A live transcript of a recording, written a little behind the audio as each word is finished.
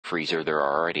freezer. There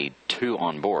are already 2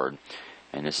 on board,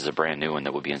 and this is a brand new one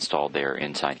that will be installed there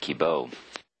inside Kibo.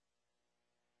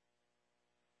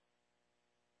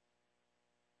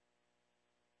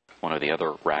 One of the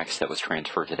other racks that was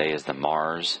transferred today is the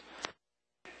Mars.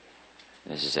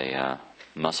 This is a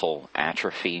muscle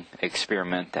atrophy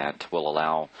experiment that will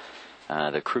allow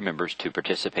the crew members to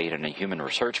participate in a human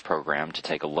research program to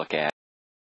take a look at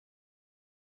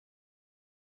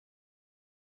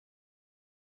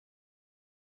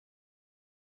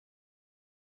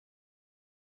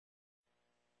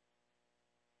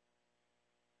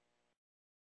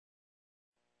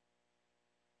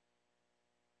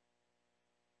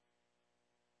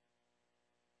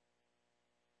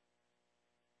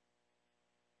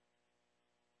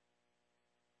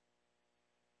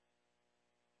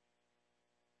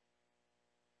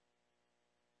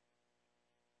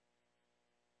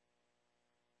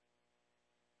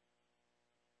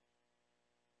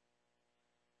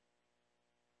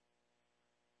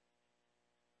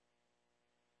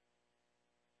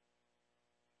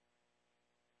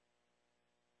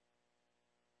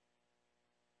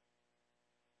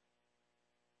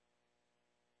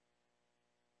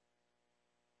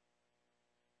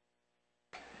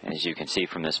As you can see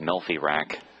from this Melfi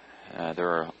rack, there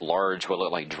are large, what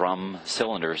look like drum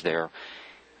cylinders there.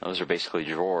 Those are basically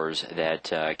drawers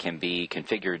that can be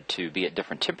configured to be at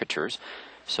different temperatures.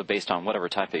 So based on whatever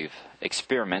type of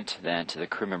experiment that the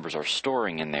crew members are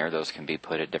storing in there, those can be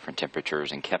put at different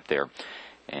temperatures and kept there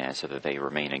so that they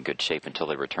remain in good shape until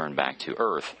they return back to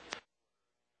Earth.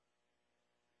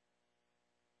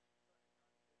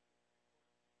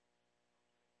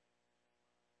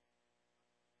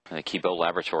 The Kibo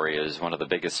laboratory is one of the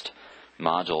biggest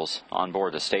modules on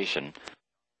board the station.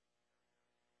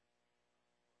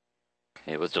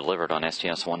 It was delivered on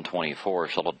STS-124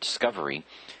 Shuttle Discovery,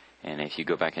 and if you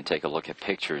go back and take a look at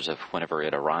pictures of whenever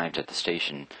it arrived at the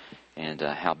station and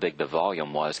how big the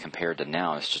volume was compared to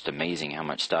now, it's just amazing how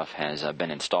much stuff has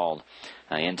been installed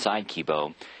inside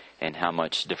Kibo and how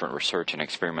much different research and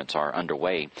experiments are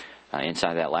underway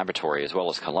inside that laboratory as well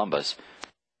as Columbus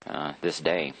this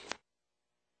day.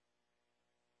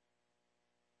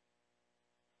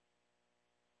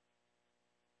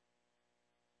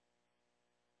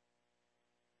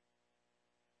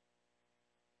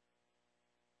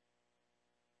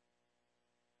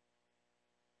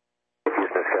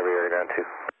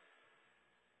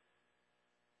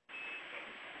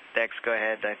 Dex, go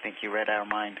ahead. I think you read our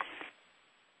mind.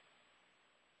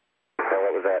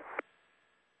 What was that?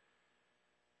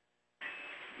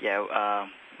 Yeah,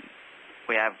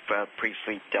 we have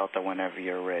pre-fleet Delta whenever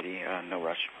you're ready. No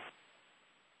rush.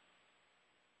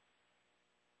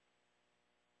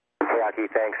 Rocky,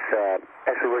 thanks.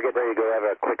 Actually, we're getting ready to go have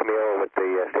a quick meal with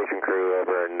the station crew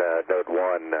over in Node 1.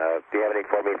 Do you have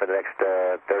anything for me for the next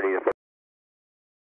 30 to